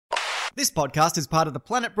This podcast is part of the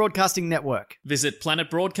Planet Broadcasting Network. Visit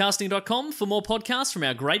planetbroadcasting.com for more podcasts from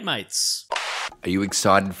our great mates. Are you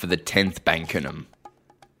excited for the 10th Bankenham?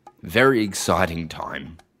 Very exciting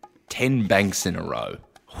time. 10 banks in a row.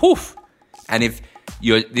 Woof! And if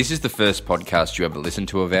this is the first podcast you ever listened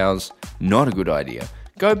to of ours, not a good idea.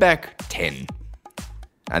 Go back 10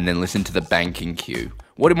 and then listen to the banking queue.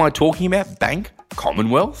 What am I talking about? Bank?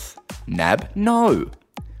 Commonwealth? NAB? No.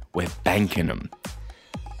 We're Bankenham.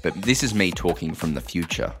 But this is me talking from the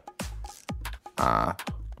future.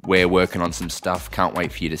 We're working on some stuff. Can't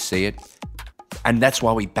wait for you to see it. And that's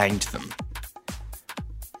why we banked them.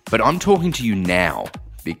 But I'm talking to you now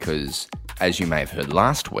because, as you may have heard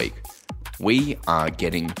last week, we are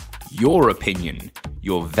getting your opinion,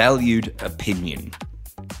 your valued opinion.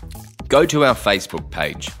 Go to our Facebook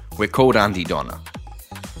page. We're called Auntie Donna.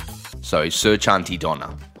 So search Auntie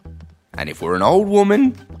Donna. And if we're an old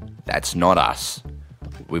woman, that's not us.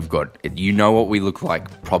 We've got, you know what we look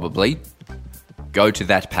like, probably. Go to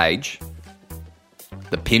that page.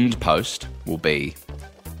 The pinned post will be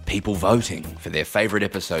people voting for their favourite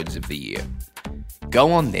episodes of the year.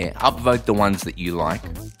 Go on there, upvote the ones that you like.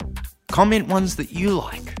 Comment ones that you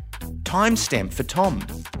like. Timestamp for Tom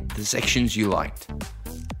the sections you liked.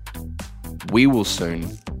 We will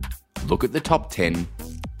soon look at the top 10,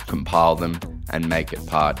 compile them, and make it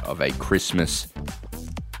part of a Christmas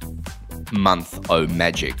month o'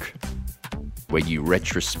 magic where you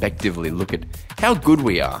retrospectively look at how good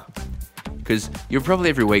we are. Because you're probably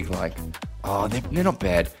every week like, oh, they're not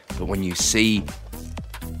bad. But when you see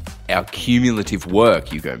our cumulative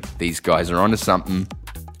work, you go, these guys are onto something.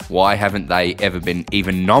 Why haven't they ever been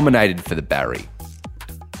even nominated for the Barry?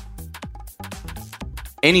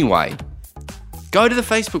 Anyway, go to the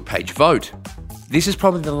Facebook page, vote. This is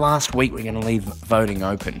probably the last week we're going to leave voting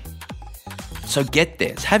open. So get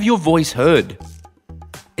there. Have your voice heard.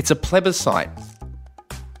 It's a plebiscite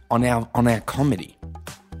on our comedy.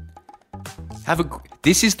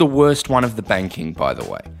 This is the worst one of the banking, by the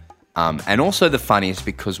way. And also the funniest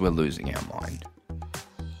because we're losing our mind.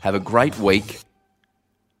 Have a great week.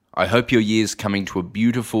 I hope your year's coming to a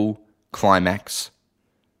beautiful climax.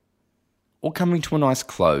 Or coming to a nice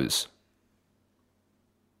close.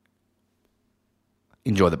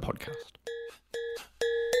 Enjoy the podcast.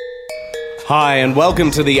 Hi, and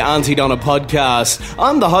welcome to the Auntie Donna podcast.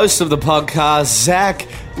 I'm the host of the podcast, Zach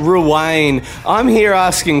Ruane. I'm here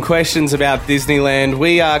asking questions about Disneyland.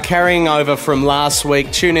 We are carrying over from last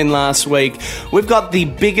week. Tune in last week. We've got the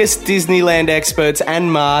biggest Disneyland experts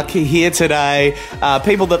and Mark here today.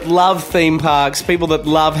 People that love theme parks, people that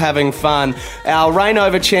love having fun. Our reign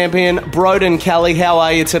over champion, Broden Kelly. How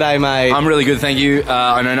are you today, mate? I'm really good, thank you.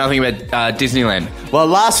 I know nothing about Disneyland. Well,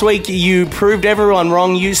 last week you proved everyone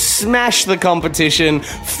wrong. You smashed the competition.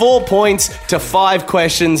 4 points to 5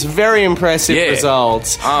 questions. Very impressive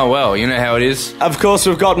results. Oh, well, you know how it is. Of course,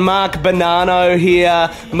 we've got Mark Bonanno here.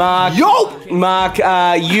 Mark,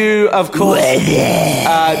 you, of course,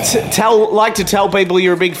 like to tell people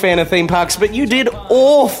you're a big fan of theme parks, but you did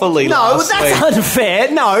awfully last week.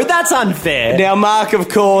 Unfair. No, that's unfair. Now, Mark, of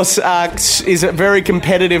course, is a very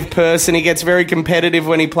competitive person. He gets very competitive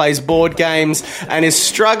when he plays board games and is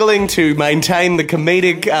struggling to maintain the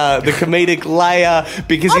comedic layer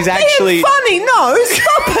because he's actually funny. No,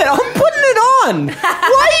 stop it. I'm putting it on.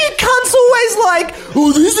 Why are you cunts always like,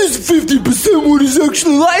 oh, this is 50% what he's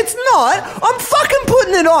actually like? It's not. I'm fucking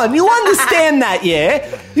putting it on. You understand that, yeah?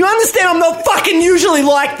 You understand I'm not fucking usually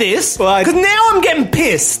like this? Because now I'm getting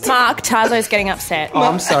pissed. Mark, Tarzo's getting upset. Oh,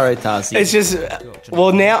 I'm sorry, Tarzi. It's just,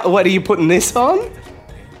 well, now, what, are you putting this on?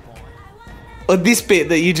 Or this bit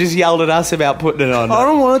that you just yelled at us about putting it on? I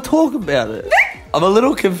don't want to talk about it. I'm a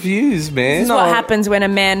little confused, man. This is what happens when a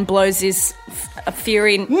man blows his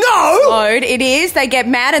fury No! load. It is. They get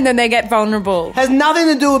mad and then they get vulnerable. Has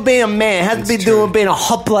nothing to do with being a man. It has to do with being a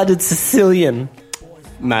hot-blooded Sicilian.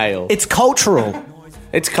 Male. It's cultural.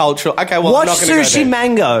 It's cultural. Okay, well, Watch I'm not going to go Sushi there.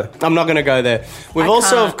 Mango. I'm not going to go there. We've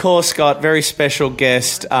also, of course, got very special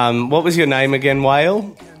guest. What was your name again,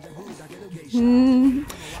 Whale?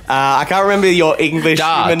 I can't remember your English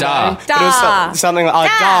human name. But it was something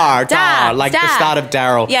like Dar, like the start of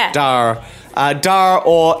Daryl. Yeah. Dar. Dar,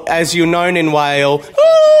 or as you're known in Whale,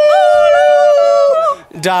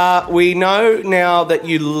 Dar, we know now that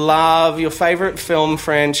you love, your favourite film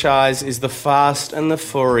franchise is The Fast and the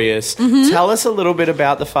Furious. Mm-hmm. Tell us a little bit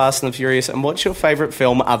about The Fast and the Furious and what's your favourite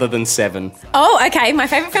film other than Seven? Oh, okay. My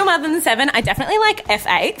favourite film other than Seven, I definitely like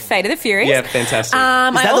F8, Fate of the Furious. Yeah, fantastic.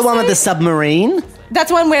 Is that the one with the submarine? That's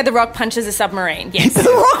one where The Rock punches a submarine. Yes. The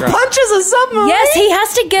Rock punches a submarine. Yes, he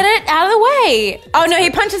has to get it out of the way. Oh, no, he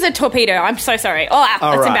punches a torpedo. I'm so sorry. Oh, that's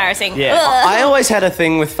right. embarrassing. Yeah. Ugh. I always had a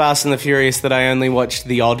thing with Fast and the Furious that I only watched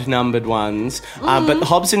the odd-numbered ones, but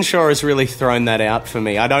Hobbs and Shaw has really thrown that out for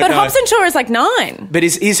me. I don't know. But Hobbs and Shaw is like 9. But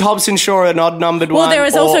is Hobbs and Shaw an odd-numbered Well, one? there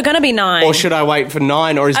is also going to be 9. Or should I wait for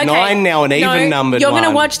 9? Or is Okay. 9 now an even-numbered You're one?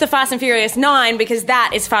 going to watch the Fast and Furious 9 because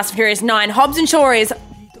that is Fast and Furious 9. Hobbs and Shaw is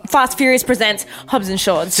Fast Furious presents Hobbs and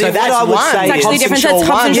Shaw. So What that's I would one. say It's actually is different. Hobbs and That's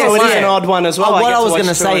Shaw Hobbs and one. Shaw Yes, it's one. an odd one as well. What get I to was watch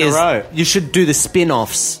going to two say in a is row. you should do the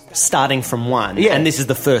spin-offs starting from 1. Yeah. And this is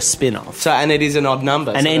the first spin-off. So, and it is an odd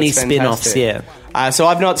number. And so any that's spin-offs, fantastic. So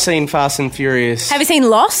I've not seen Fast and Furious. Have you seen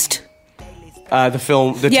Lost? The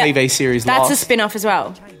film, the Yeah. TV series That's Lost a spin-off as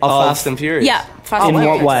well. of Fast and Furious? Yeah, Fast Oh, and In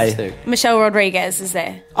Furious. what way? fantastic. Michelle Rodriguez is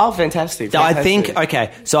there. Oh, fantastic. I think,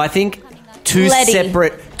 so I think two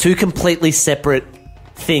Letty. completely separate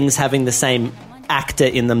things having the same actor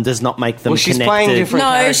in them does not make them Well, she's connected. playing different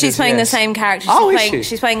No, characters, she's playing yes. the same character. Oh, is she?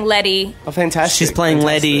 She's playing Letty. Oh, fantastic. She's playing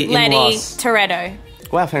Letty in Letty Lost. Toretto.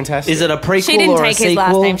 Wow, fantastic. Is it a prequel She didn't or a take sequel? his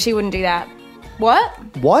last name. She wouldn't do that.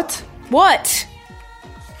 What? What? What?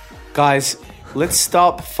 Guys, let's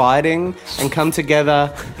stop fighting and come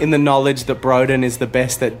together in the knowledge that Broden is the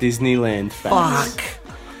best at Disneyland facts. Fuck.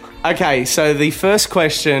 Okay, so the first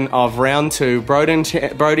question of round 2,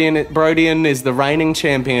 Brodian is the reigning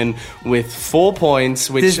champion with 4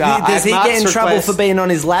 points, which Does he at get in Mark's trouble request, for being on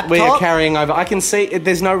his laptop? we are carrying over. I can see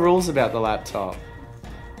there's no rules about the laptop.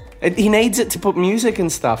 He needs it to put music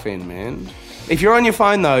and stuff in, man. If you're on your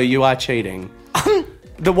phone, though, you are cheating.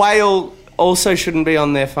 The whale also shouldn't be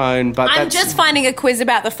on their phone, but I'm that's... just finding a quiz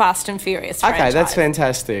about the Fast and Furious Okay, franchise. that's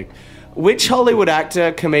fantastic. Which Hollywood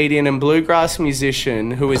actor, comedian, and bluegrass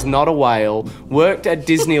musician who is not a whale worked at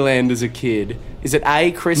Disneyland as a kid? Is it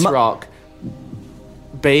A, Chris Rock,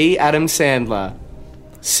 B, Adam Sandler,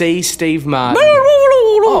 C, Steve Martin?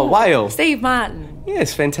 Oh, whale. Steve Martin.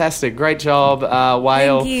 Yes, fantastic. Great job,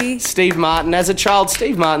 whale. Thank you. Steve Martin. As a child,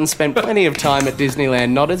 Steve Martin spent plenty of time at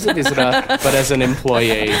Disneyland, not as a visitor, but as an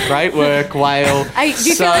employee. Great work, whale. Hey, do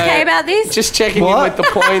you feel okay about this? Just checking in with the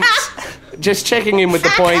points. Just checking in with the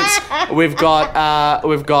points. We've got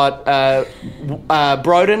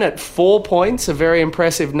Broden at 4 points, a very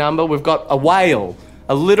impressive number. We've got a whale,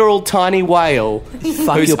 a literal tiny whale,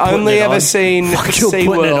 Fuck, who's you're putting only it ever on. seen Fuck, you're putting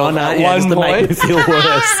it SeaWorld on, at aren't you? Just 1 to make me point. feel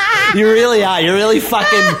worse. You really are. You're really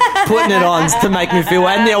fucking putting it on to make me feel...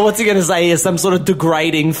 And now what's he going to say here? Some sort of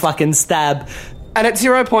degrading fucking stab. And at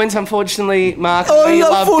 0 points, unfortunately, Mark, Oh, you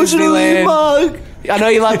love Disneyland. Mark. I know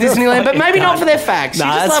you love Disneyland, but maybe not for their facts. You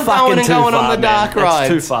Nah, just that's love going fucking and too going far, on the man. dark That's rides.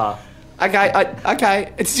 too far.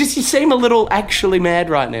 Okay. It's just you seem a little actually mad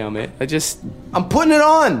right now, man. I'm putting it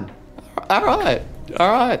on. All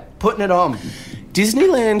right. Putting it on.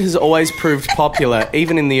 Disneyland has always proved popular,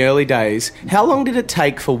 even in the early days. How long did it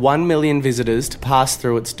take for 1 million visitors to pass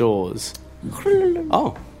through its doors?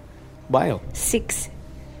 Oh, whale. 6.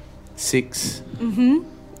 6. Mm-hmm.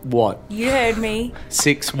 What? You heard me.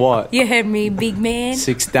 6 what? You heard me, big man.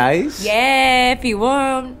 6 days? Yeah, if you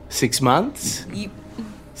want. 6 months? You...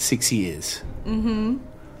 6 years. Mm-hmm.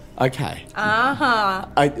 Okay. Uh-huh.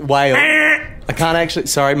 Whale. I can't actually...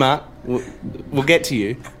 Sorry, Mark. We'll get to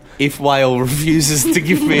you. If Whale refuses to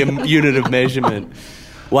give me a unit of measurement.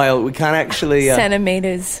 Whale, we can't actually...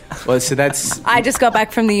 Centimeters. Well, so that's I just got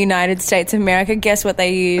back from the United States of America. Guess what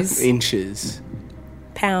they use? inches.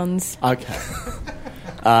 Pounds. Okay.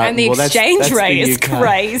 And the well, that's exchange the rate is UK.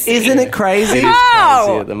 crazy. Isn't it crazy? It is Oh!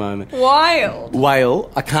 crazy at the moment. Wild.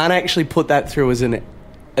 Whale, I can't actually put that through as an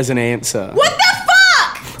answer. What the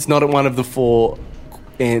fuck? It's not one of the 4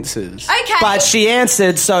 answers. Okay. But she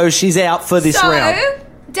answered, so she's out for this round.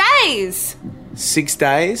 Days. 6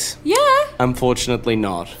 days? Yeah. Unfortunately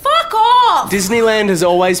not. Fuck off. Disneyland has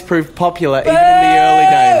always proved popular, even in the early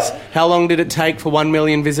days. How long did it take for 1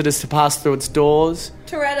 million visitors to pass through its doors?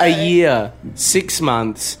 Toretto. A year, 6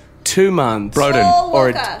 months, 2 months. Broden. Paul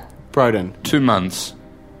Or Walker. Broden. 2 months.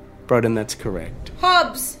 Broden, that's correct.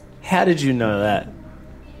 Hobbs. How did you know that?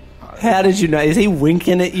 How did you know? Is he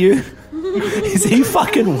winking at you? Is he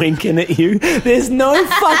fucking winking at you? There's no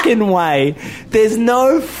fucking way. There's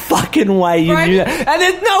no fucking way you knew that. And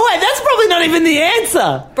there's no way. That's probably not even the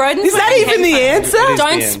answer. Broden's Is that wearing even the headphones. answer? is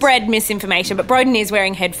Don't the answer. spread misinformation, but Broden is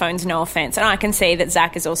wearing headphones, no offense. And I can see that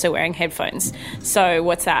Zach is also wearing headphones. So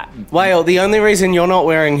what's that? Whale, the only reason you're not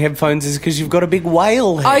wearing headphones is because you've got a big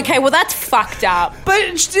whale head. Okay, well, that's fucked up. But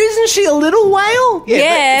isn't she a little whale?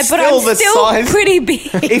 Yeah, but still I'm the still size- pretty big.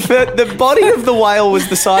 If the body of the whale was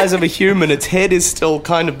the size of a human, its head is still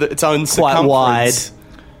kind of its own Quite circumference.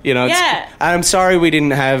 You know, Yeah. I'm sorry we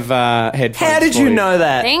didn't have headphones. How did for you know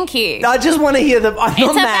that? Thank you. I just want to hear the. I'm It's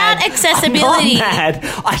not about mad. accessibility. I'm not mad.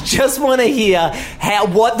 I just want to hear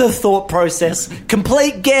what the thought process,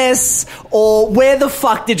 complete guess, or where the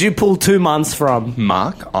fuck did you pull 2 months from?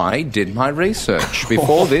 Mark, I did my research.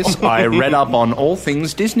 Before this, I read up on all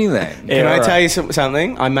things Disneyland. Can I all tell you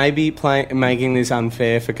something? I may be making this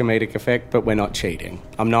unfair for comedic effect, but we're not cheating.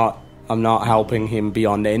 I'm not helping him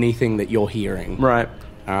beyond anything that you're hearing. Right.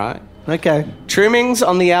 All right? Okay. Trimmings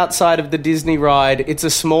on the outside of the Disney ride It's a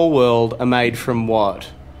Small World are made from what?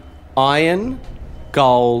 Iron,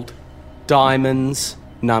 gold, diamonds,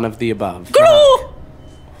 none of the above.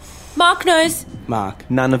 Mark knows. Mark,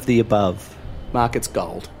 None of the above. it's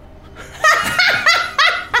gold.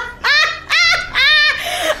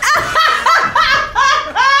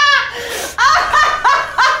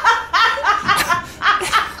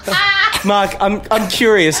 Mark, I'm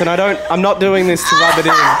curious, and I'm not doing this to rub it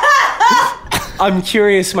in. I'm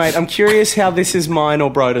curious, mate. I'm curious how this is mine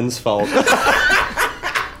or Broden's fault.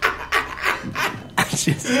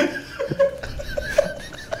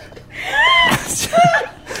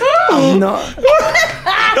 I'm not.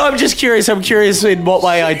 No, I'm just curious. I'm curious in what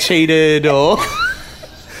way I cheated or...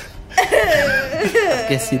 I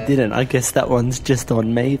guess you didn't. I guess that one's just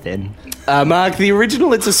on me then. Mark, the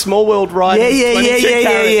original It's a Small World ride...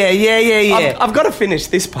 Yeah. I've got to finish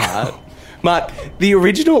this part. Mark, the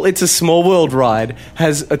original It's a Small World ride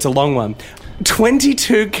has... It's a long one.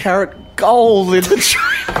 22 karat gold in the...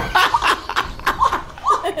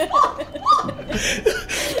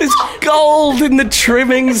 There's gold in the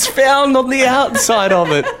trimmings found on the outside of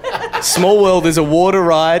it. Small World is a water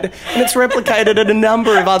ride, and it's replicated at a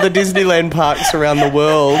number of other Disneyland parks around the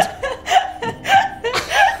world.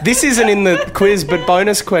 This isn't in the quiz, but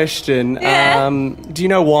bonus question. Yeah. Do you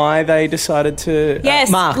know why they decided to... Yes,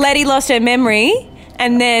 Mark. Letty lost her memory,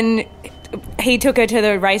 and then he took her to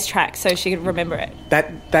the racetrack so she could remember it.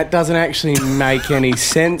 That doesn't actually make any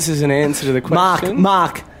sense as an answer to the question.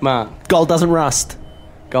 Mark. Gold doesn't rust.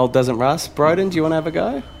 Gold doesn't rust. Broden, do you want to have a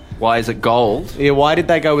go? Why is it gold? Yeah, why did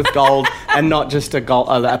they go with gold and not just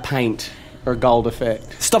a paint or a gold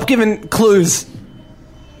effect? Stop giving clues.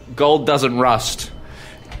 Gold doesn't rust.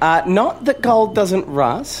 Not that gold doesn't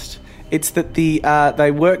rust. It's that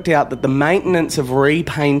they worked out that the maintenance of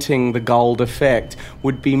repainting the gold effect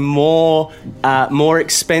would be more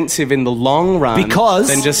expensive in the long run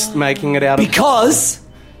than just making it out of...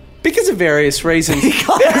 Because of various reasons.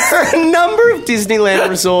 There are a number of Disneyland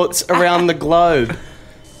resorts around the globe.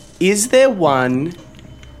 Is there one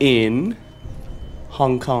in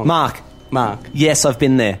Hong Kong? Mark. Yes, I've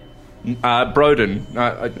been there. Broden.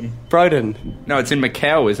 Broden. No, it's in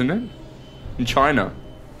Macau, isn't it? In China.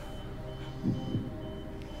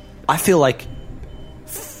 I feel like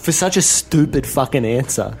for such a stupid fucking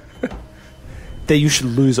answer that you should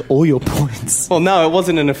lose all your points. Well, no, it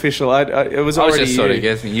wasn't an official. It was I was already just sort you. of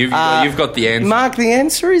guessing. You've got the answer. Mark, the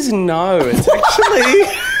answer is no. It's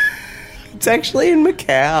actually... it's actually in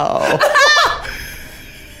Macau.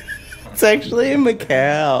 It's actually in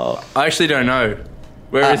Macau. I actually don't know.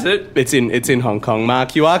 Where is it? It's in Hong Kong.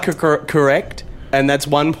 Mark, you are correct, and that's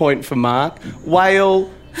 1 point for Mark.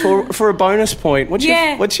 Whale, for a bonus point, what's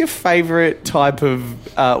your favourite type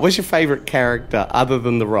of... what's your favourite character other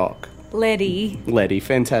than The Rock? Letty,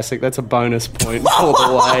 fantastic. That's a bonus point for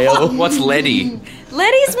the whale. What's Letty?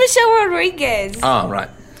 Letty's Michelle Rodriguez. Oh, right.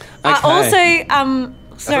 Okay. Also, I thought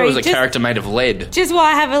sorry, it was a character made of lead. just while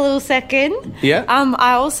I have a little second. Yeah?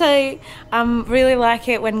 I also really like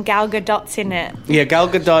it when Gal Gadot's in it. Yeah, Gal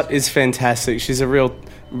Gadot is fantastic. She's a real,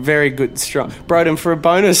 very good, strong... Broden, for a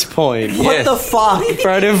bonus point... What the fuck?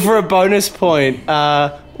 Broden, for a bonus point,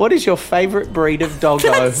 what is your favourite breed of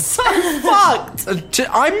doggo? So fucked.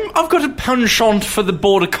 I've got a penchant for the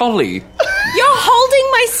Border Collie. You're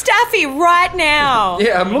holding my Staffy right now.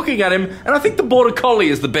 Yeah, I'm looking at him, and I think the Border Collie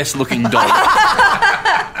is the best looking dog.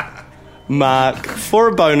 Mark, for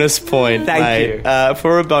a bonus point, Thank you.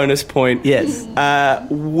 For a bonus point, Yes.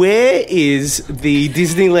 where is the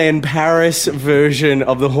Disneyland Paris version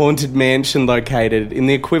of the Haunted Mansion located? In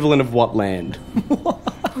the equivalent of what land?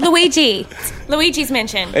 Luigi. Luigi's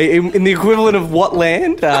Mansion. In the equivalent of what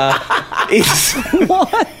land? Is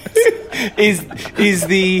What? is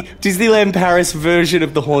the Disneyland Paris version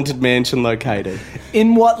of the Haunted Mansion located?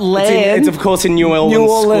 In what land? It's of course in New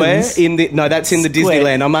Orleans Square. No, that's in the Square.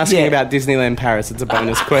 Disneyland. I'm asking Yeah. about Disneyland Paris. It's a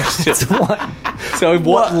bonus question. What? So in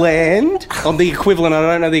what land, on the equivalent, I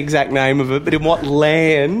don't know the exact name of it, but in what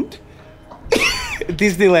land,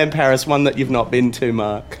 Disneyland Paris, one that you've not been to,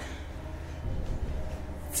 Mark?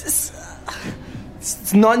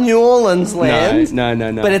 It's not New Orleans land. No.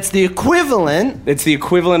 But it's the equivalent. It's the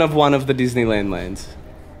equivalent of one of the Disneyland lands.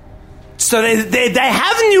 So they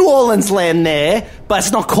have New Orleans land there, but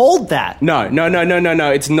it's not called that. No.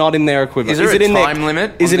 It's not in their equivalent. Is there it a in time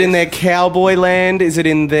limit Is on it in this? their cowboy land? Is it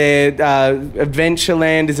in their adventure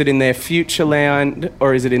land? Is it in their future land?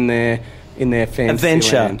 Or is it in their fantasy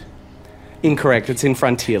Adventure. land? Incorrect. It's in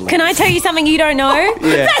Frontierland. Can I tell you something you don't know?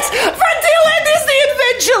 Yeah. That's Frontierland is the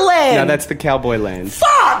adventure land. No, that's the cowboy land.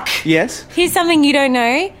 Fuck. Yes? Here's something you don't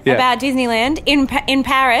know Yeah. about Disneyland. In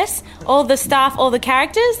Paris, all the staff, all the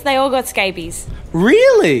characters, they all got scabies.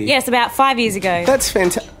 Really? Yes, about 5 years ago. That's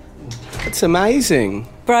fantastic. That's amazing.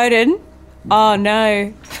 Broden. Oh,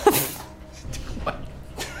 no.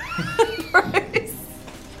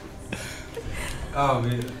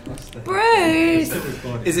 Bruce.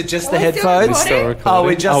 Is it just the Are we still headphones? recording? Still recording. Oh,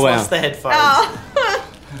 we just Oh, wow. lost the headphones.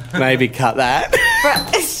 Maybe cut that.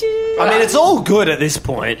 I mean, it's all good at this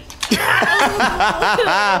point. The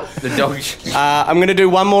dog. I'm going to do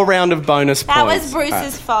one more round of bonus That points. was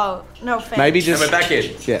Bruce's fault. No offense. Maybe just... We're back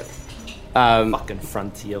in. Yeah. Fucking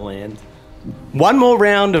Frontierland. One more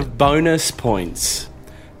round of bonus points.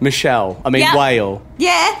 Michelle. Yeah. Whale.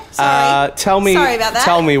 Yeah, sorry. Tell me... Sorry about that.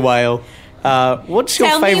 Tell me, Whale. What's your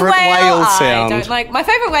Tell me favourite whale. whale sound? I don't like my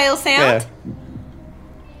favourite whale sound. Yeah.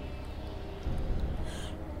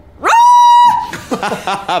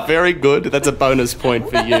 Very good. That's a bonus point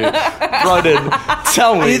for you. Broden,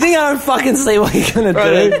 tell me. You think I don't fucking see what you're gonna do?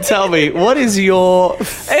 Broden, tell me, what is your How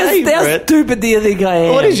favourite... stupid do you think I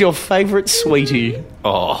am? What is your favourite sweetie?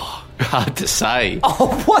 Oh, hard to say.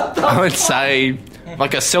 Oh, what the? I would say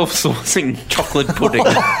like a self-sourcing chocolate pudding.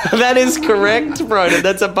 That is correct, Broden.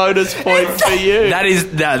 That's a bonus point for you. That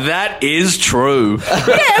is true. Yeah,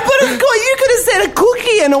 but of course you could have said a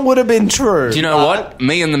cookie and it would have been true. Do you know what?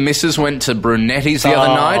 Me and the missus went to Brunetti's the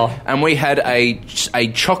other night, and we had a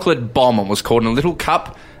chocolate bomb. It was called in a little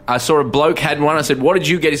cup. I saw a bloke had one. I said, "What did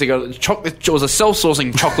you get?" He said, "It was a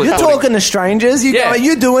self-sourcing chocolate You're pudding." talking to strangers. Yeah. Are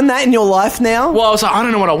you doing that in your life now? Well, I was like, I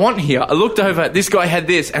don't know what I want here. I looked over, this guy had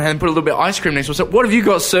this, and then put a little bit of ice cream next to it. I said, "What have you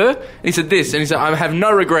got, sir?" And he said this, and he said, "I have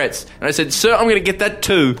no regrets." And I said, "Sir, I'm going to get that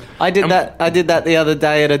too." I did that the other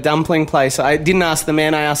day at a dumpling place. I didn't ask the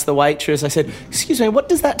man, I asked the waitress. I said, "Excuse me, what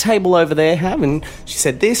does that table over there have?" And she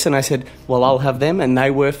said this, and I said, "Well, I'll have them." And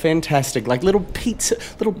they were fantastic, like little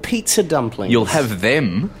pizza dumplings. You'll have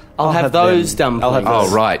them. I'll have those dumplings. I'll have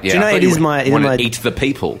those. Oh, right, yeah. Do you know, I thought it is would my- want my- to eat the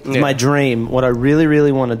people. It's my dream. What I really,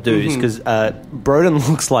 really want to do is because Broden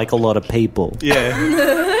looks like a lot of people. Yeah.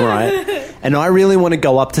 Right? And I really want to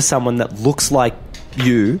go up to someone that looks like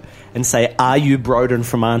you and say, "Are you Broden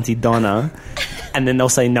from Auntie Donna?" And then they'll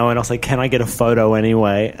say no, and I'll say, "Can I get a photo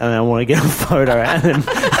anyway?" And I want to get a photo. And then,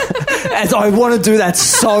 and I want to do that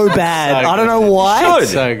so bad. So I don't know why. Good.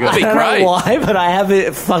 So good. I That'd be don't great. know why, but I have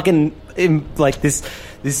it fucking like this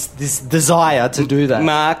desire to do that.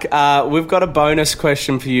 Mark, we've got a bonus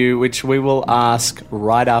question for you, which we will ask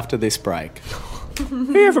right after this break. Have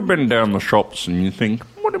you ever been down the shops and you think,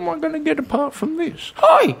 what am I going to get apart from this?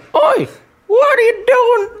 Oi, what are you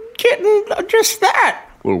doing getting just that?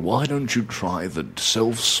 Well, why don't you try the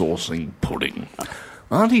self-sourcing pudding?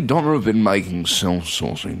 Auntie Donna have been making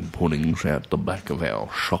self-sourcing puddings out the back of our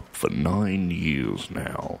shop for 9 years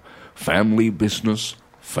now. Family business,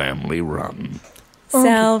 family run.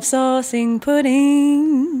 Self-sourcing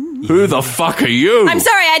pudding. Who the fuck are you? I'm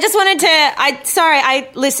sorry, I just wanted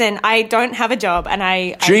to... Listen, I don't have a job, and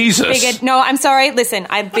I Jesus. figured... No, I'm sorry, listen,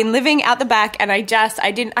 I've been living out the back, and I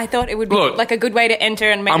thought it would be Look, like a good way to enter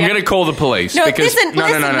and maybe... I'm going to call the police. No, because, listen,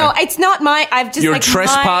 no, it's not my... I've just You're like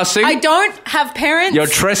trespassing? I don't have parents. You're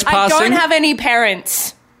trespassing? I don't have any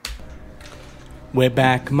parents. We're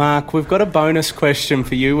back. Mark, we've got a bonus question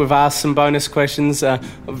for you. We've asked some bonus questions.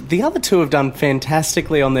 The other two have done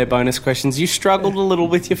fantastically on their bonus questions. You struggled a little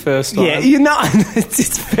with your first one. Yeah, you know,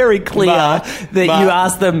 it's very clear Mark, that Mark. you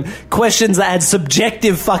asked them questions that had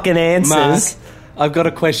subjective fucking answers. Mark, I've got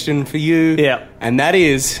a question for you. Yeah. And that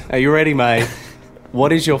is, are you ready, mate?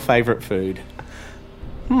 What is your favourite food?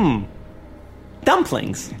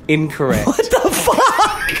 Dumplings. Incorrect. What the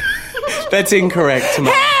fuck? That's incorrect,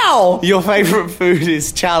 Mark. How? Your favourite food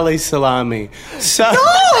is Charlie salami. So,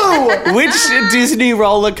 No! which Disney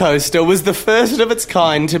roller coaster was the first of its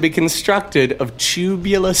kind to be constructed of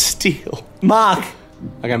tubular steel? Mark.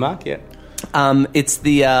 Okay, Mark, yeah. It's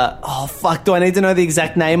the oh fuck, do I need to know the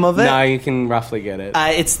exact name of it? No, you can roughly get it.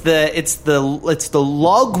 It's the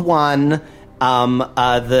log one, the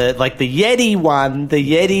Yeti one, the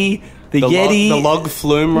Yeti. The Yeti. the log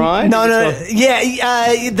flume ride? No,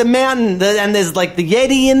 the mountain, and there's like the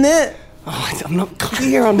Yeti in it. Oh, I'm not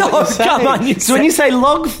clear on No, what you're saying. come on, you So when you say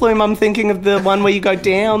log flume, I'm thinking of the one where you go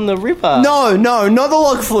down the river. No, not the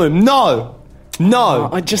log flume. No.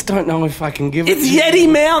 I just don't know if I can give It's it to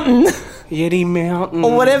Yeti Mountain. Yeti Mountain.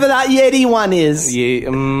 Or whatever that Yeti one is. Yeah,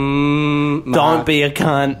 Don't Mark, be a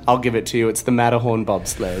cunt. I'll give it to you. It's the Matterhorn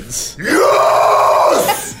bobsleds.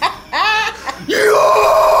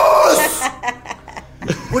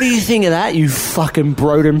 What do you think of that, you fucking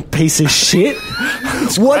Broden piece of shit?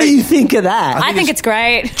 What do you think of that? I think it's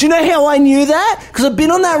great. Do you know how I knew that? Because I've been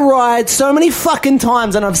on that ride so many fucking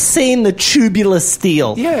times and I've seen the tubular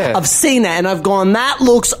steel. Yeah. I've seen that and I've gone, that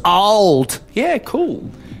looks old. Yeah, cool.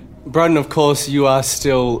 Broden, of course, you are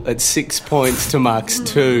still at 6 points to Mark's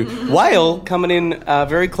 2. Whale coming in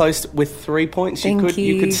very close with 3 points. Thank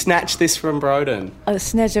You you. could snatch this from Broden. I'll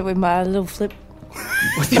snatch it with my little flip.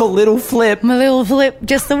 With your little flip. My little flip,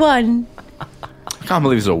 just the one. I can't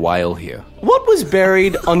believe there's a whale here. What was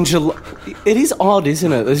buried on July... It is odd,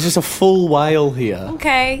 isn't it? There's just a full whale here.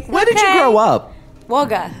 Okay. Where did you grow up?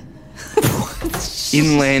 Wagga.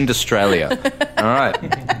 Inland Australia. All right.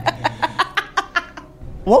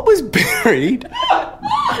 What was buried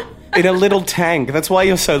in a little tank? That's why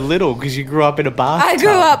you're so little, because you grew up in a bathtub. I grew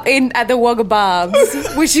up at the Wagga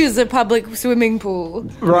Barbs, which is a public swimming pool.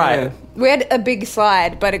 Right. We had a big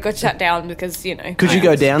slide, but it got shut down because, you know. Could you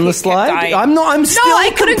go down the kept slide? dying. I'm still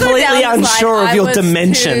I couldn't go completely down the slide. unsure of I your was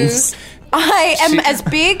dimensions. I am as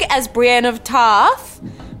big as Brienne of Tarth,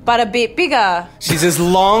 but a bit bigger. She's as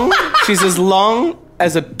long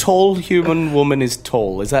as a tall human woman is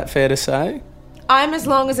tall. Is that fair to say? I'm as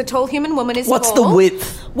long as a tall human woman is What's tall. the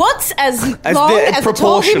width? What's as long the- as a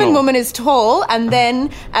tall human proportional. woman is tall, and then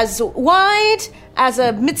as wide as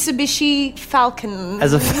a Mitsubishi Falcon.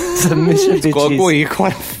 As a Mitsubishi. God, boy, you're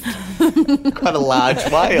quite a large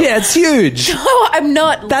whale. Yeah, it's huge. Oh, I'm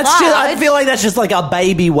not That's large. just, I feel like that's just like a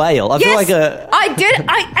baby whale. I feel like a. I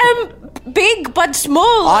am big but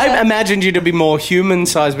small. I imagined you to be more human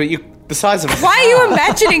size, but you the size of. Why are you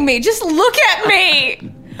imagining me? Just look at me.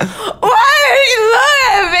 Why are you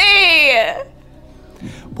looking at me?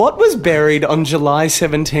 What was buried on July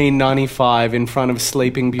 1795 in front of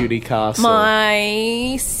Sleeping Beauty Castle?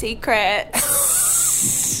 My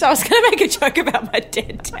secrets. I was going to make a joke about my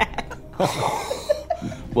dead dad.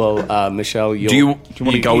 Well, Michelle, Do you want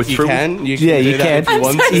to go with you through? can. You Yeah, do you that can. if you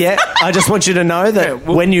want to. Yeah, I just want you to know that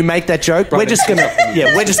when you make that joke, we're just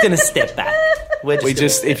gonna step back. We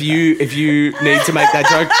just if you need to make that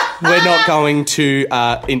joke, we're not going to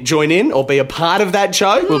join in or be a part of that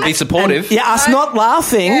joke. We'll be supportive. Yeah, us not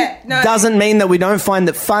laughing no. doesn't mean that we don't find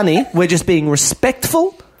it funny. We're just being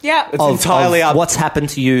respectful Yeah. It's entirely up. what's happened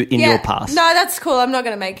to you in your past. No, that's cool. I'm not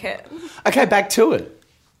going to make it. Okay, back to it.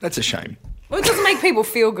 That's a shame. Well, it doesn't make people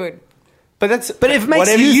feel good. But if it makes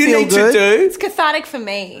whatever you feel need good- to do. It's cathartic for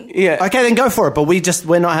me. Yeah. Okay, then go for it. But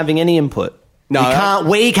we're not having any input. No.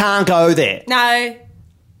 we can't go there. No.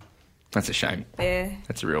 That's a shame. Yeah.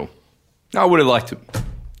 That's real. I would have liked to.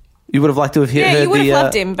 You would have liked to have heard Yeah, you would the. have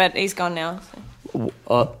loved him, but he's gone now.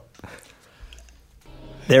 So.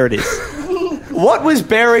 There it is. What was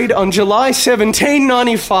buried on July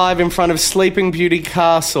 1795 in front of Sleeping Beauty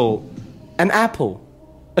Castle? An apple,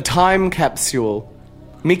 a time capsule,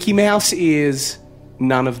 Mickey Mouse ears,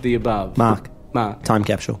 none of the above. Mark. Time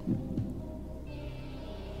capsule.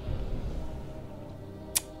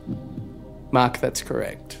 Mark, that's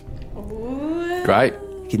correct. Great.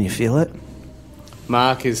 Can you feel it?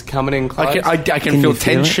 Mark is coming in close. I can Can feel you feel it?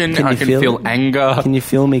 tension. Can I you can feel feel it? anger. Can you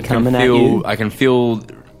feel me coming at you? I can feel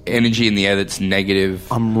energy in the air that's negative.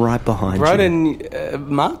 I'm right behind you. Broden,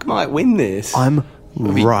 Mark might win this. I'm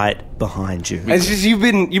right behind you. It's just you've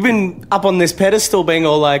been up on this pedestal being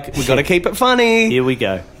all like, we got to keep it funny. Here we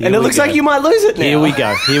go. And it looks like you might lose it now. Here we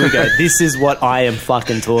go. This is what I am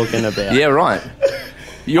fucking talking about. Yeah, right.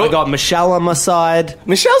 I got Michelle on my side.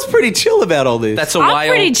 Michelle's pretty chill about all this. That's a I'm whale.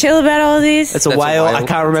 pretty chill about all this. It's a That's a whale. whale. I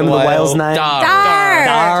can't It's remember a the whale's whale. name.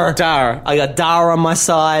 Dar. Dar. I got Dar on my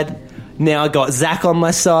side. Now I got Zach on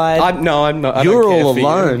my side. I'm not. I You're don't care all for you.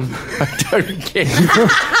 alone. I don't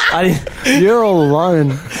care. You're all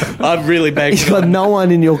alone. I'm really bad. You got no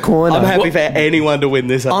one in your corner. I'm happy for anyone to win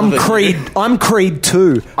this. I'm Creed. I'm Creed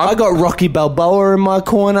 2. I got Rocky Balboa in my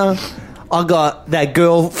corner. I got that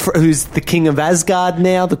girl who's the king of Asgard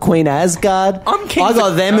now, the queen of Asgard. I'm king I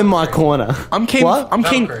got for them in my corner. I'm keen. What? I'm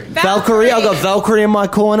keen. Valkyrie. I got Valkyrie in my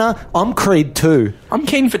corner. I'm Creed 2. I'm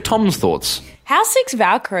keen for Tom's thoughts. How's Six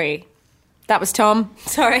Valkyrie? That was Tom.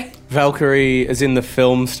 Sorry. Valkyrie is in the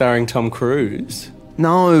film starring Tom Cruise.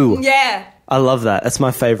 No. Yeah. I love that. That's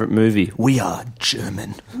my favourite movie. We are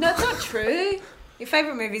German. No, that's not true. Your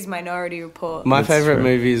favourite movie is Minority Report. My That's favourite true.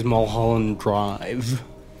 movie is Mulholland Drive.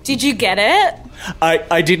 Did you get it?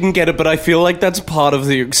 I didn't get it, but I feel like that's part of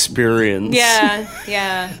the experience.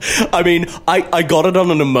 Yeah. I mean, I got it on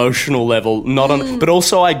an emotional level, not on, but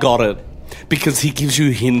also I got it because he gives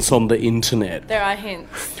you hints on the internet. There are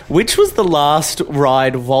hints. Which was the last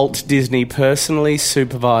ride Walt Disney personally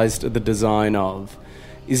supervised the design of?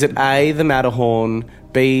 Is it A, the Matterhorn,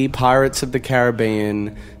 B, Pirates of the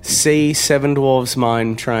Caribbean, C, Seven Dwarfs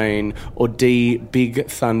Mine Train, or D, Big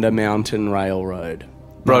Thunder Mountain Railroad?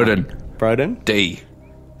 Broden? D.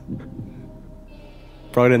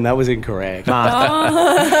 Broden, that was incorrect.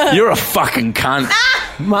 You're a fucking cunt.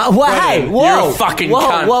 Hey, whoa. You're a fucking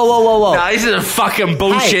cunt. Whoa. No, this is a fucking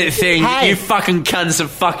bullshit thing. hey. You fucking cunts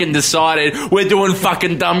have fucking decided we're doing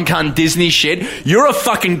fucking dumb cunt Disney shit. You're a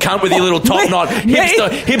fucking cunt with your little top knot.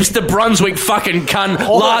 Hipster Brunswick fucking cunt.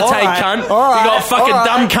 Latte cunt. You got fucking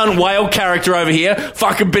dumb cunt whale character over here.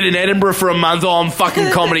 Fucking been in Edinburgh for a month. Oh, I'm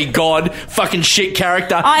fucking comedy god. Fucking shit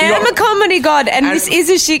character. I am a comedy god, and this is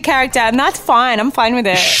a shit character, and that's fine. I'm fine with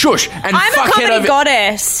it. Shush. And I'm a fuckhead comedy over...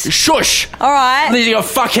 goddess. Shush. All right. You got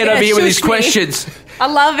fuckhead Yeah, over here with his shush me. questions. I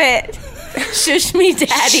love it. Shush me,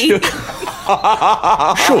 daddy.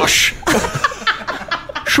 Shush.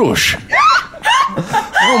 Shush.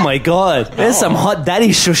 Oh my God. There's some hot daddy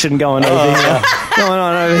shushing going on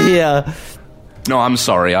over here. No, I'm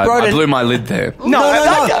sorry. I blew my lid there. No,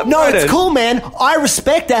 it's cool, man. I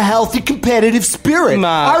respect a healthy competitive spirit.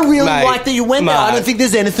 Mark, I really mate, like that you went there. I Mark. don't think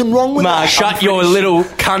there's anything wrong with Mark, that. Shut your little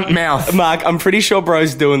cunt mouth. Mark, I'm pretty sure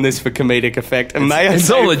bro's doing this for comedic effect. And It's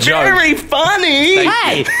all a joke. Very funny.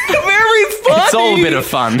 Thank Very funny. It's all a bit of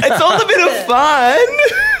fun. It's all a bit of fun.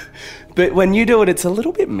 But when you do it, it's a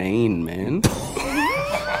little bit mean, man.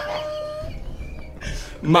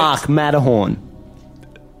 Mark Matterhorn.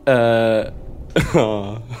 Oh,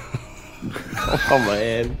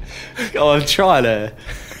 man. Oh, I'm trying to...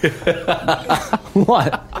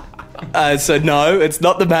 What? So, no, it's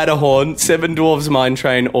not the Matterhorn, Seven Dwarfs Mine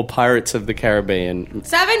Train, or Pirates of the Caribbean.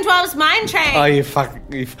 Seven Dwarfs Mine Train. Oh, you fuck...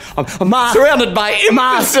 I'm surrounded by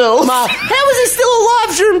imbeciles. Mark, how was he still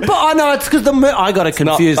alive during... I know, it's because I got it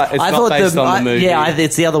confused. It's I not thought based on the movie. Yeah,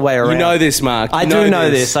 it's the other way around. You know this, Mark. I You do know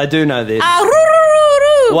this. this. I do know this.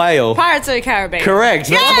 Roo-roo-roo-roo. Whale. Pirates of the Caribbean. Correct.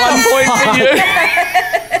 That's 1 point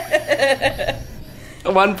for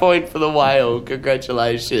you. 1 point for the whale.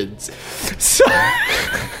 Congratulations. So,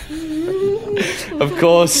 of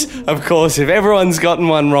course, if everyone's gotten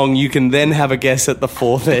one wrong, you can then have a guess at the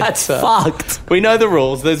fourth That's answer. fucked. We know the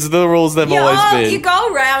rules. There's the rules they've always been. You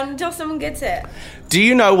go around until someone gets it. Do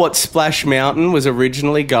you know what Splash Mountain was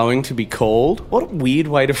originally going to be called? What a weird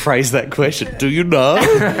way to phrase that question. Do you know?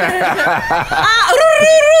 Roo-roo-roo.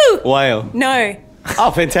 Whale. No.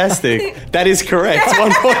 Oh, fantastic. That is correct.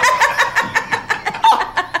 1 point.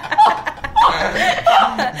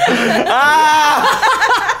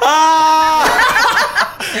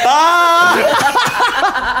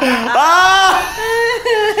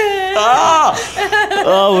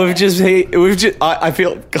 Oh, we've just I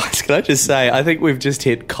feel, guys, can I just say, I think we've just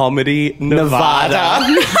hit comedy Nevada.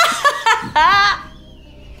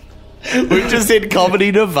 We've just hit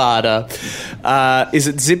comedy Nevada. Is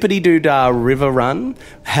it Zippity Doo Dah River Run,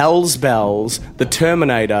 Hell's Bells, The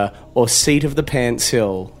Terminator, or Seat of the Pants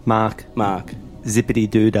Hill? Mark. Zippity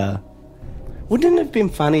doo dah. Wouldn't it have been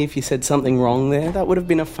funny if you said something wrong there? That would have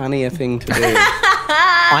been a funnier thing to do.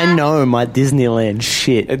 I know my Disneyland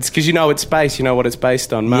shit. It's because you know it's based. You know what it's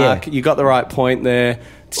based on. Mark, you got the right point there.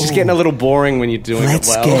 It's just getting a little boring when you're doing Let's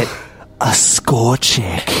it well. get a score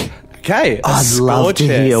check. Okay, I'd love to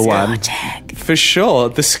hear one. For sure.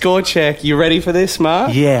 The score check. You ready for this,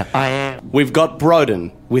 Mark? Yeah, I am. We've got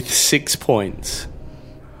Broden with 6 points.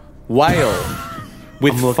 Whale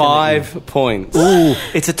with looking 5 points. Ooh,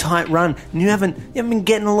 it's a tight run. You haven't been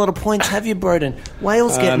getting a lot of points, have you, Broden?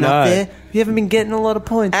 Wales getting no. up there. You haven't been getting a lot of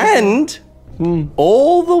points. And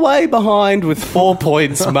all the way behind with 4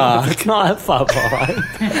 points, Mark. It's not that far behind.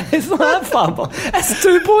 It's not that far behind. That's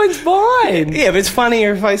 2 points behind. Yeah, but it's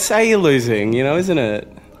funnier if I say you're losing, isn't it?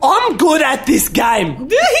 I'm good at this game.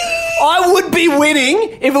 I would be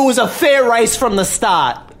winning if it was a fair race from the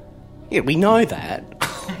start. Yeah, we know that.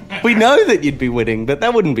 We know that you'd be winning, but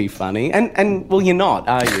that wouldn't be funny. And well, you're not,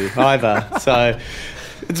 are you, either? So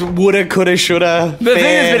it's woulda, coulda, shoulda. The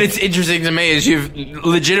thing is that it's interesting to me is you've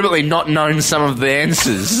legitimately not known some of the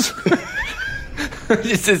answers.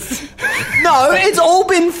 No, it's all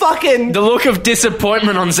been fucking... The look of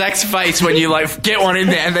disappointment on Zach's face when you get one in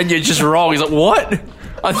there and then you're just wrong. He's like, what?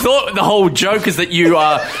 I thought the whole joke is that you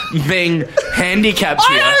are being handicapped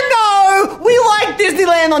here. I don't know. we like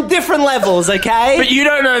Disneyland on different levels, okay? But you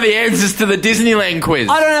don't know the answers to the Disneyland quiz.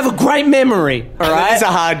 I don't have a great memory, all right? It's a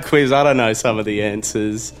hard quiz. I don't know some of the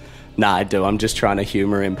answers. Nah, I do. I'm just trying to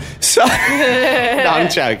humour him. So, no, I'm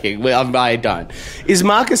joking. I don't. Is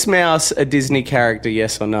Marcus Mouse a Disney character,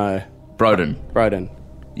 yes or no? Broden.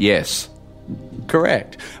 Yes.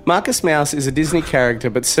 Correct. Marcus Mouse is a Disney character,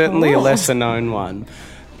 but certainly a lesser-known one.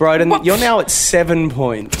 Broden, you're now at 7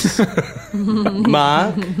 points.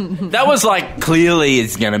 Mark? That was clearly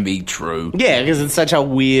it's going to be true. Yeah, because it's such a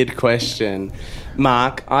weird question.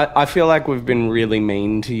 Mark, I feel like we've been really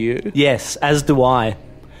mean to you. Yes, as do I.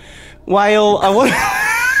 Whale, I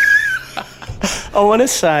want to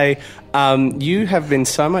say you have been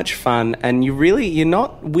so much fun, and you're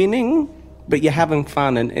not winning, but you're having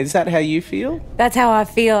fun. And is that how you feel? That's how I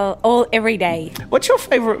feel every day. What's your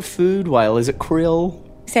favourite food, Whale? Is it krill?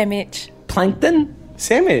 Sandwich. Plankton?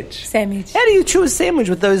 Sandwich. How do you chew a sandwich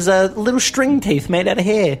with those little string teeth made out of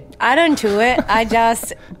hair? I don't chew it. I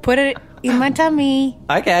just put it in my tummy.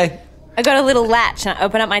 Okay. I got a little latch, and I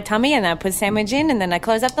open up my tummy, and I put a sandwich in, and then I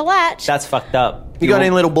close up the latch. That's fucked up. You got any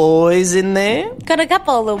little boys in there? Got a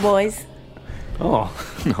couple of little boys. Oh.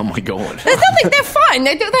 Oh, my God. There's nothing. They're fine.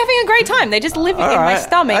 They're having a great time. They just live in my right.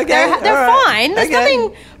 stomach. Okay, They're all right. fine. There's Okay.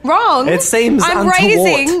 nothing wrong. It seems I'm untoward.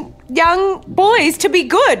 raising young boys to be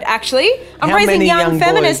good, actually. I'm How raising many young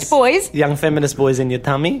feminist boys. Young feminist boys in your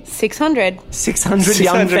tummy? 600. 600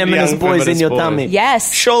 young feminist boys in your tummy.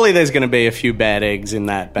 Yes. Surely there's going to be a few bad eggs in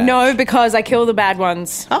that batch. No, because I kill the bad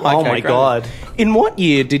ones. Oh Okay, my great. God. In what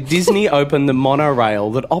year did Disney open the monorail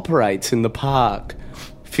that operates in the park?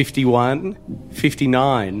 51,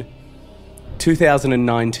 59,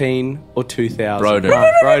 2019, or 2000? Broden.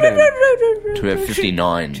 Broden.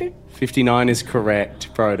 59. 59 is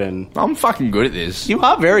correct, Broden. I'm fucking good at this. You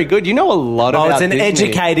are very good. You know a lot Oh, about it's an Disney.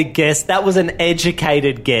 educated guess. That was an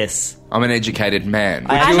educated guess. I'm an educated man.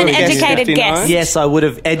 I'm you an have guessed educated 59? guess. Yes, I would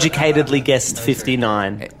have educatedly guessed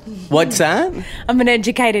 59. What's that? I'm an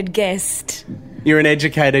educated guest. You're an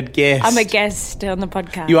educated guest. I'm a guest on the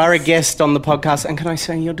podcast. You are a guest on the podcast, and can I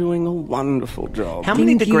say you're doing a wonderful job. How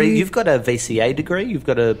many Thank degrees? you. You've got a VCA degree? You've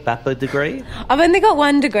got a BAPA degree? I've only got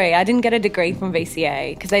one degree. I didn't get a degree from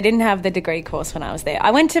VCA because they didn't have the degree course when I was there. I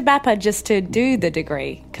went to BAPA just to do the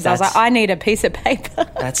degree because I was That's- like, I need a piece of paper.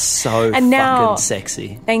 That's so And now- fucking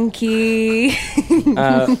sexy. Thank you.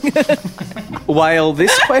 Whale,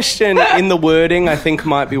 this question in the wording I think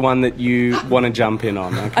might be one that you want to jump in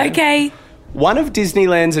on. Okay. Okay. One of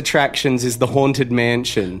Disneyland's attractions is the Haunted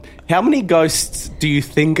Mansion. How many ghosts do you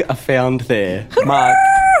think are found there? Mark.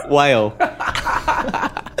 Whale.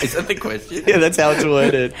 Is that the question? Yeah, that's how it's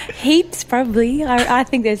worded. Heaps, probably. I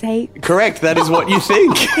think there's heaps. Correct, that is what you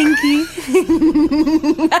think. Thank you.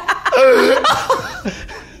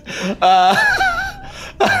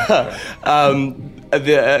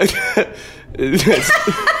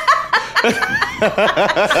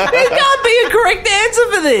 There can't be a correct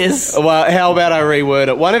answer for this. Well, how about I reword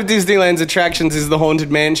it? One of Disneyland's attractions is the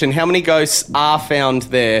Haunted Mansion. How many ghosts are found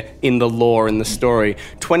there in the lore, in the story?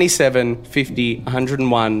 27, 50,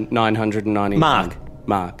 101, 999.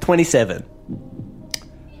 Mark. 27.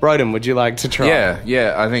 Broden, would you like to try?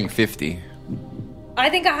 Yeah, I think 50. I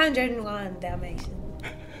think 101 Dalmatians.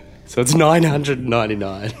 So it's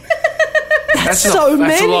 999. That's So many.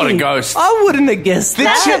 That's a lot of ghosts. I wouldn't have guessed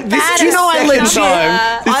that. This Do you know I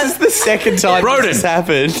legit... This is the second time Broden. this has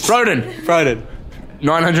happened. Broden.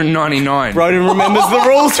 999. Broden remembers the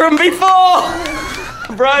rules from before.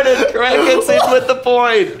 Broden, correct, gets in with the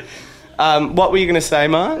point. What were you going to say,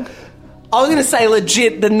 Mark? I was going to say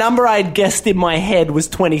legit, the number I'd guessed in my head was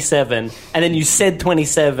 27, and then you said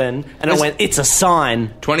 27, and I went, it's a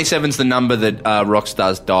sign. 27's the number that rock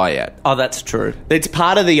stars die at. Oh, that's true. It's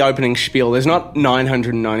part of the opening spiel. There's not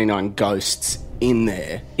 999 ghosts in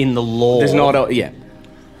there. In the law. There's not. Yeah.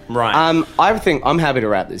 Right. I think I'm happy to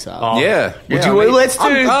wrap this up. Yeah. Would you? Let's do.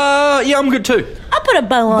 Yeah, I'm good too. I'll put a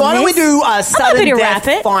bow on Why don't we this. do a sudden to death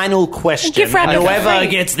wrap it. final question? Gift wrap it for Whoever free.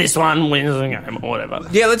 gets this one wins the game, or whatever.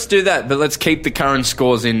 Yeah, let's do that, but let's keep the current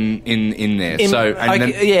scores in there.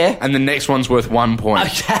 Yeah. And the next one's worth 1 point.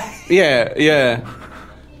 Okay. Yeah.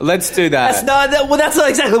 Let's do that. That's not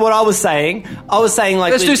exactly what I was saying. I was saying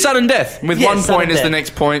like... Let's do sudden death. With Yeah, 1 sudden point as death. the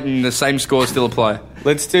next point, and the same scores still apply.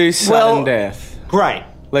 Let's do sudden death. Great.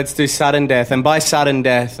 Let's do sudden death. And by sudden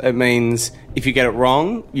death, it means if you get it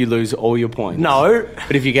wrong, you lose all your points. No.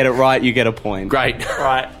 But if you get it right, you get a point. Great.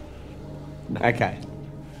 Right. Okay.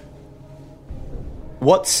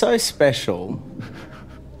 What's so special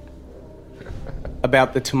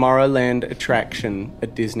about the Tomorrowland attraction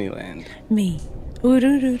at Disneyland? Me.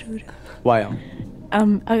 Ooh-doo-doo-doo-doo. Whale.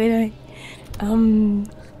 Okay.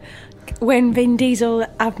 when Vin Diesel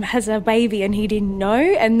has a baby and he didn't know,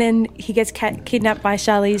 and then he gets kidnapped by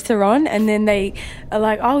Charlize Theron, and then they are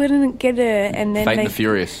like, "Oh, we didn't get her," and then Fate they and the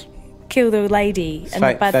Furious. kill the lady. Fate-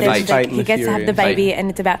 But that then is Fate and he the gets to have the Furious. baby, and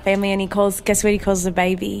it's about family. And he calls. Guess what he calls the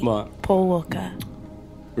baby? What? Paul Walker.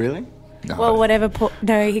 Really? No. Well, whatever.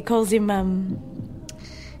 No, he calls him.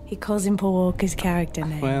 He calls him Paul Walker's character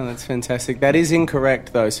name. Well, that's fantastic. That is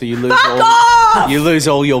incorrect, though, so you lose off! You lose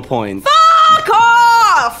all your points. Fuck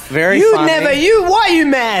off! Very you funny. why are you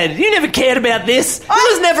mad? You never cared about this. This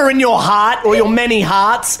was never in your heart or your many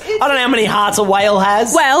hearts. I don't know how many hearts a whale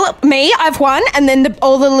has. Well, me, I've won, and then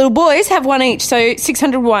all the little boys have one each, so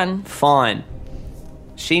 601. Fine.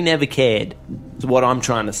 She never cared, is what I'm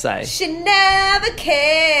trying to say. She never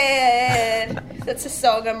cared. That's a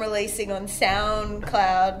song I'm releasing on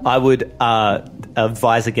SoundCloud. I would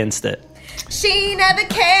advise against it. She never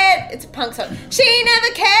cared. It's a punk song. She never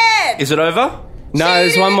cared. Is it over? No, She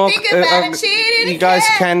there's one didn't more. think about it. She didn't You guys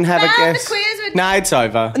care can have a about the guess. quiz with- No, it's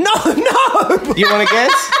over. No! You want to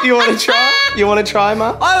guess? You want to try? You want to try,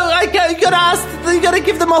 Mark? Oh, you gotta ask. You gotta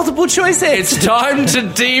give the multiple choice answer. It's time to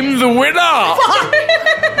deem the winner.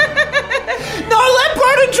 No, let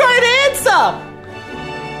Broden try and answer.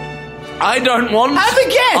 I don't want. Have a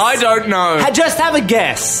guess. I don't know. Just have a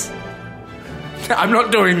guess. I'm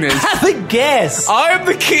not doing this. Have a guess. I'm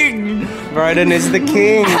the king. Broden is the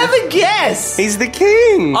king. Have a guess. He's the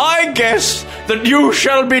king. I guess that you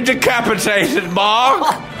shall be decapitated, Mark.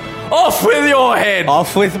 Off with your head.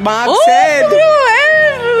 Off with Mark's head.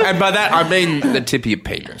 And by that, I mean the tip of your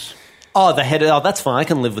penis. Oh, the head. Oh, that's fine. I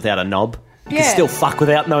can live without a knob. You Yeah. can still fuck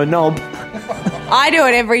without no knob. I do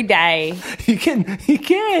it every day. You can. You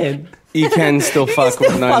can. You can still fuck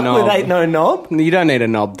Still with no fuck knob. with ain't no knob. You don't need a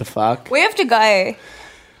knob to fuck. We have to go.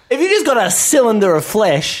 If you just got a cylinder of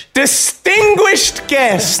flesh. Distinguished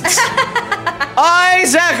guests, I,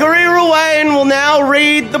 Zachary Ruane, will now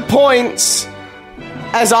read the points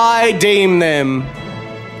as I deem them.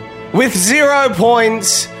 With 0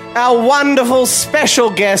 points, our wonderful special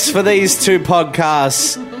guest for these two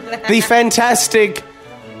podcasts, the fantastic,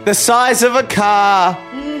 the size of a car.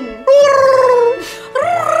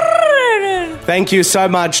 Thank you so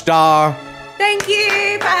much, Dar. Thank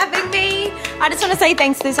you for having me. I just want to say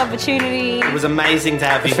thanks for this opportunity. It was amazing to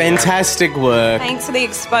have you. Fantastic work. Thanks for the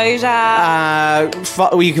exposure.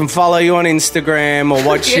 You can follow you on Instagram or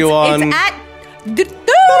watch you on... It's at...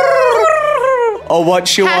 Or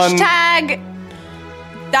watch you on... Hashtag...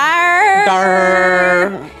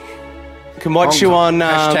 Dar. Can watch you on...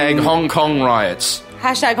 Hashtag Hong Kong riots.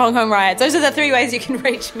 Hashtag Hong Kong riots. Those are the 3 ways you can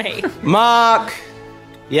reach me. Mark,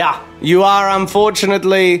 Yeah. you are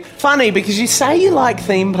unfortunately funny because you say you like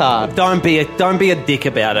theme parks. Don't be a dick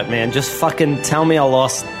about it, man. Just fucking tell me I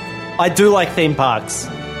lost. I do like theme parks.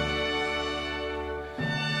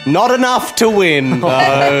 Not enough to win,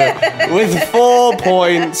 though. With 4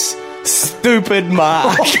 points, stupid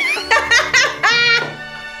Mark.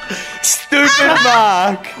 Stupid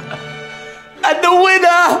Mark. And the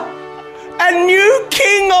winner, a new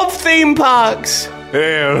king of theme parks.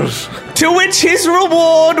 Yes. To which his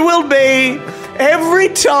reward will be every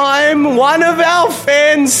time one of our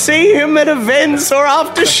fans see him at events or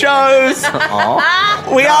after shows,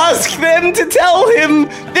 we ask them to tell him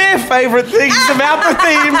their favourite things about the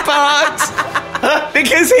theme parks.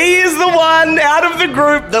 Because he is the one out of the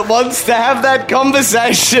group that wants to have that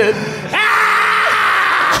conversation.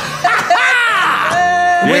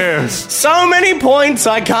 Yes. So many points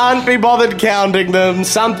I can't be bothered counting them.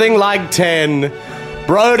 Something like 10.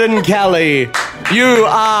 Broden Kelly, you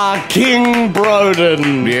are King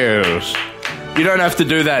Broden. Yes. You don't have to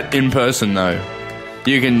do that in person, though.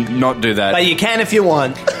 You can not do that. But you can if you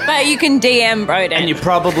want. But you can DM Broden. And you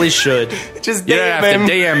probably should. Just You don't have DM him.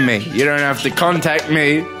 to DM me. You don't have to contact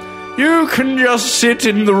me. You can just sit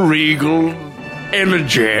in the regal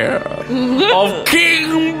energy of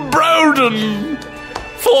King Broden.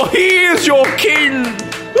 For he is your king.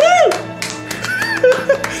 Woo!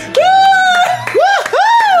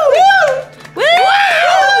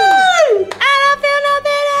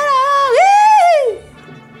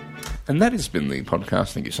 And that has been the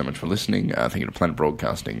podcast. Thank you so much for listening. Thank you to Planet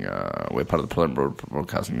Broadcasting. We're part of the Planet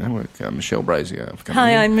Broadcasting Network. Michelle Brasier. For coming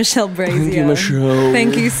Hi, in. I'm Michelle Brasier. Thank you, Michelle.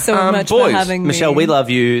 Thank you so much boys, for having me. Michelle, we love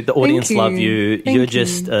you. The audience you. love you. Thank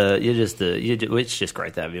It's just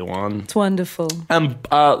great to have you on. It's wonderful.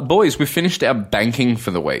 Boys, we've finished our banking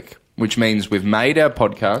for the week, which means we've made our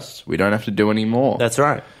podcasts. We don't have to do any more. That's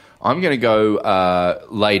right. I'm going to go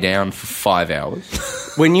lay down for 5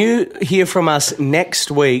 hours. When you hear from us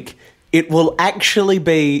next week, it will actually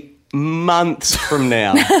be months from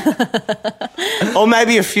now. Or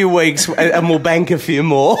maybe a few weeks, and we'll bank a few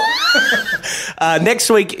more. Next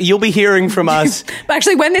week, you'll be hearing from us. But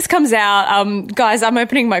actually, when this comes out, guys, I'm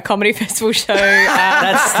opening my comedy festival show.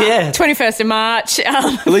 That's 21st of March.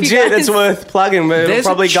 Legit, it's worth plugging. It'll There's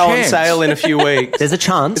probably a go on chance. sale in a few weeks. There's a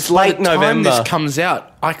chance. It's late By the time November. this comes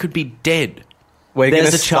out, I could be dead. We're going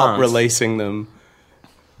to There's a stop chance. releasing them.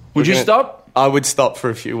 Would you stop? I would stop for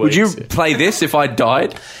a few weeks. Would you play this if I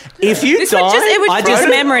died? If you This would died, it would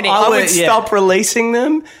dismemorate it. I would yeah. stop releasing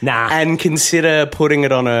them Nah. and consider putting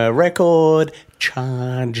it on a record,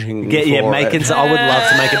 charging for I would it. love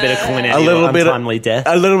to make a bit of coin out A of little your bit untimely death.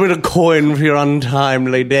 A little bit of coin for your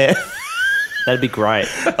untimely death. That'd be great.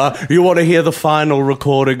 You want to hear the final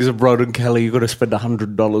recordings of Broden Kelly, you've got to spend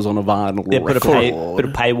 $100 on a vinyl Yeah, put a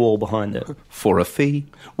record. paywall behind it. For a fee.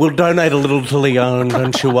 We'll donate a little to Leon,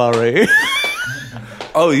 don't you worry.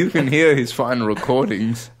 Oh, you can hear his final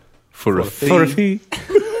recordings. For a fee. For a fee.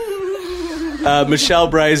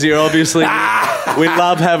 Michelle Brasier, obviously, we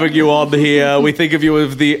love having you on here. We think of you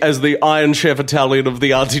as the Iron Chef Italian of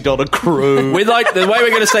the Auntie Donna crew. We'd like the way we're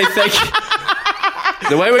going to say thank you.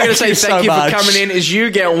 The way we're going to say you thank so you for much. coming in is you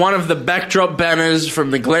get one of the backdrop banners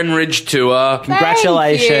from the Glen Ridge tour.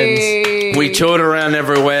 Congratulations. We toured around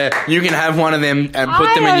everywhere. You can have one of them and put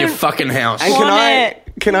I them in your don't fucking house. And Want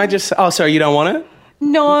can I just? Oh, sorry, you don't want it.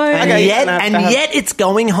 No. And Okay, yet, you can have and to have- yet, it's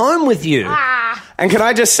going home with you. And can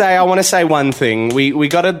I just say, I want to say one thing. We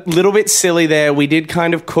got a little bit silly there. We did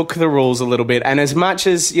kind of cook the rules a little bit. And as much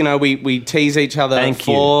as, we tease each other Thank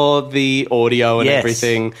you. for the audio and Yes.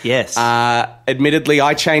 everything. Yes. Admittedly,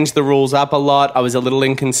 I changed the rules up a lot. I was a little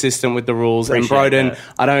inconsistent with the rules. Appreciate and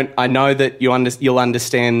Broden, that. I know that you'll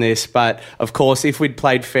understand this, but of course, if we'd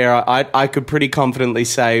played fair, I could pretty confidently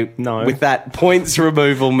say, No. with that points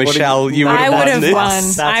removal, Michelle, you would I have would won have this. won.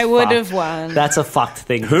 That's I would fucked. have won. That's a fucked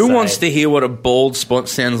thing. Who say. wants to hear what a bald spot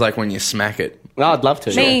sounds like when you smack it? Oh, I'd love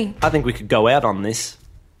to. Me. I think we could go out on this.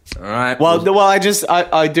 All right. Well,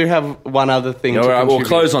 I do have one other thing all to right, we'll contribute.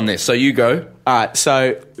 close on this. So you go. All right,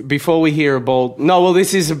 so before we hear a ball... No, well,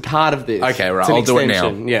 this is a part of this. Okay, right. It's an I'll do it now.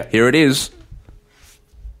 extension, Yeah. Here it is.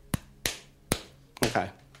 Okay.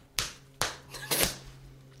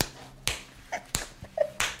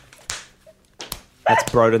 That's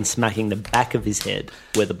Broden smacking the back of his head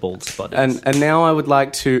where the bald spot is. And now I would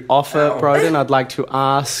like to offer, Broden, I'd like to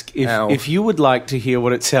ask Ow. if you would like to hear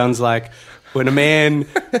what it sounds like when a man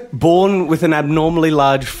born with an abnormally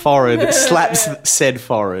large forehead slaps said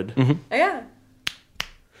forehead. Yeah.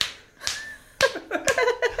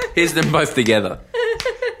 Here's them both together.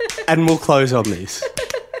 And we'll close on this.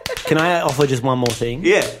 Can I offer just one more thing?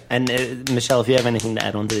 Yeah. And Michelle, if you have anything to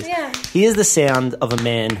add on to this. Yeah. Here's the sound of a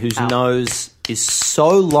man whose nose is so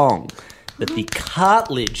long that the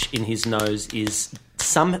cartilage in his nose is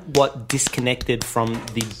somewhat disconnected from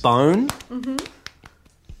the bone. Mm-hmm.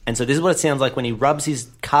 And so this is what it sounds like when he rubs his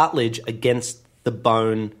cartilage against the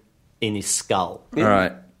bone in his skull. All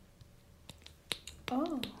right.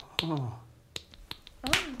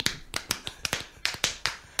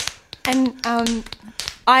 And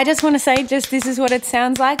I just want to say, this is what it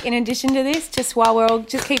sounds like. In addition to this, just while we're all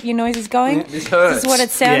just keep your noises going. This hurts. This is what it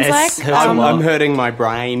sounds Yes, like. hurts a lot. I'm hurting my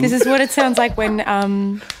brain. This is what it sounds like when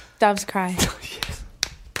doves cry.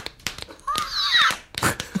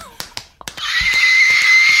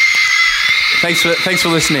 Thanks for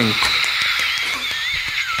listening.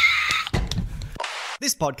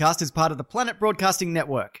 This podcast is part of the Planet Broadcasting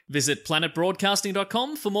Network. Visit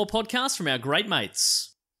planetbroadcasting.com for more podcasts from our great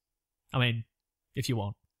mates. I mean, if you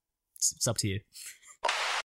want. It's up to you.